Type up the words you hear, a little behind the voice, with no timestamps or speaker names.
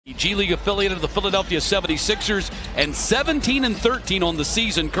G League affiliate of the Philadelphia 76ers, and 17-13 on the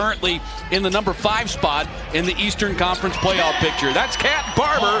season, currently in the number 5 spot in the Eastern Conference playoff picture. That's Cat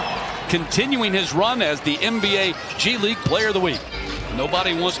Barber continuing his run as the NBA G League Player of the Week.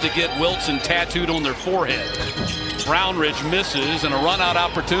 Nobody wants to get Wilson tattooed on their forehead. Brownridge misses and a run-out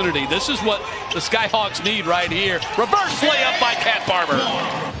opportunity. This is what the Skyhawks need right here. Reverse layup by Cat Barber.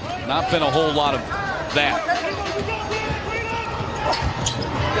 Not been a whole lot of that.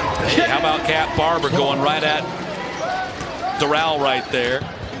 Hey, how about Cat Barber going right at Doral right there?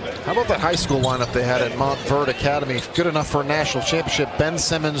 How about that high school lineup they had at Montverde Academy? Good enough for a national championship. Ben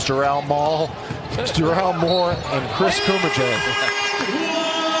Simmons, Doral Moore, and Chris Kumajay.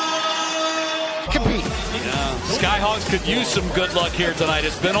 Compete. Yeah, Skyhawks could use some good luck here tonight.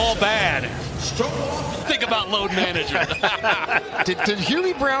 It's been all bad. Think about load management. Did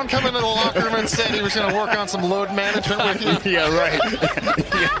Huey Brown come into the locker room and said he was going to work on some load management with you? Yeah, right.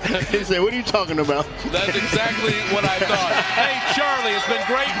 He said, what are you talking about? That's exactly what I thought. Hey, Charlie, it's been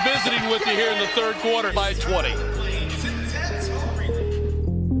great visiting with you here in the third quarter by 20.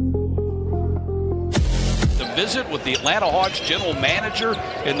 The visit with the Atlanta Hawks general manager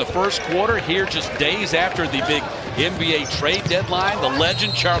in the first quarter here just days after the big NBA trade deadline. The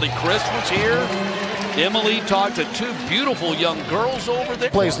legend Charlie Crist was here. Emily talked to 2 beautiful young girls over there.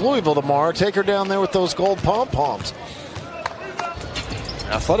 Plays Louisville tomorrow. Take her down there with those gold pom-poms.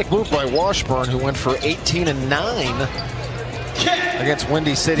 Athletic move by Washburn, who went for 18-9 against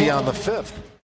Windy City on the 5th.